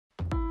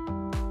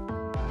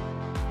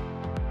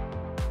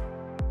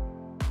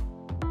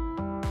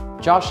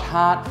Josh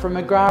Hart from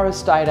McGrath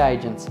Estate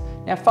Agents.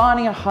 Now,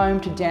 finding a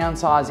home to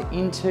downsize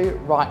into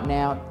right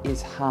now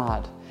is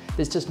hard.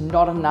 There's just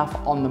not enough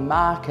on the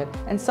market,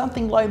 and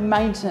something low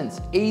maintenance,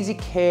 easy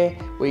care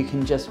where you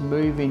can just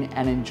move in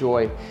and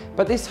enjoy.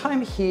 But this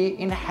home here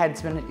in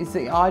Hadspen is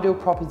the ideal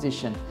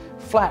proposition.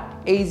 Flat,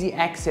 easy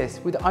access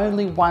with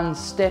only one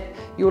step.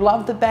 You'll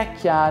love the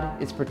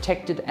backyard, it's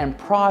protected and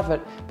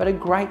private, but a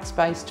great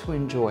space to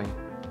enjoy.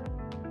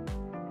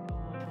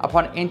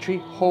 Upon entry,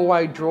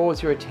 hallway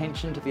draws your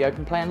attention to the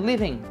open plan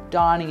living,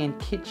 dining and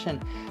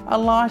kitchen. A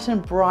light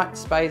and bright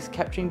space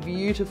capturing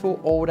beautiful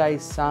all-day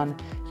sun.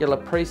 You'll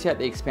appreciate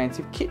the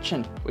expansive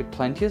kitchen with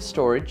plenty of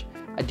storage,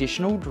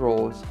 additional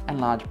drawers and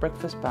large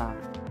breakfast bar.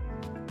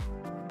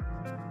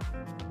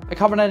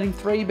 Accommodating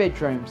 3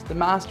 bedrooms, the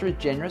master is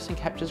generous and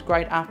captures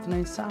great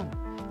afternoon sun.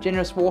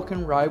 Generous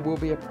walk-in robe will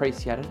be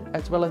appreciated,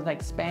 as well as an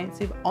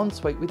expansive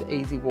ensuite with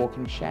easy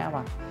walk-in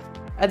shower.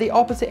 At the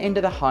opposite end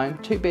of the home,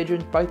 2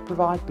 bedrooms both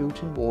provide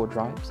built-in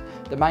wardrobes.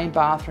 The main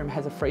bathroom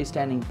has a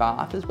freestanding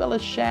bath as well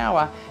as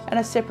shower and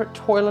a separate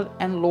toilet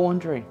and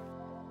laundry.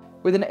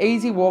 With an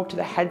easy walk to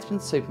the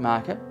Hadspen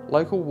supermarket,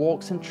 local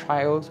walks and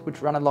trails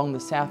which run along the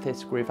South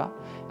Esk River,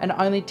 and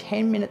only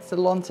 10 minutes to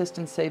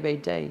Launceston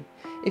CBD,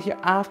 if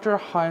you're after a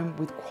home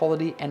with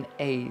quality and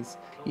ease,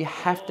 you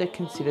have to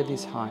consider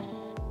this home.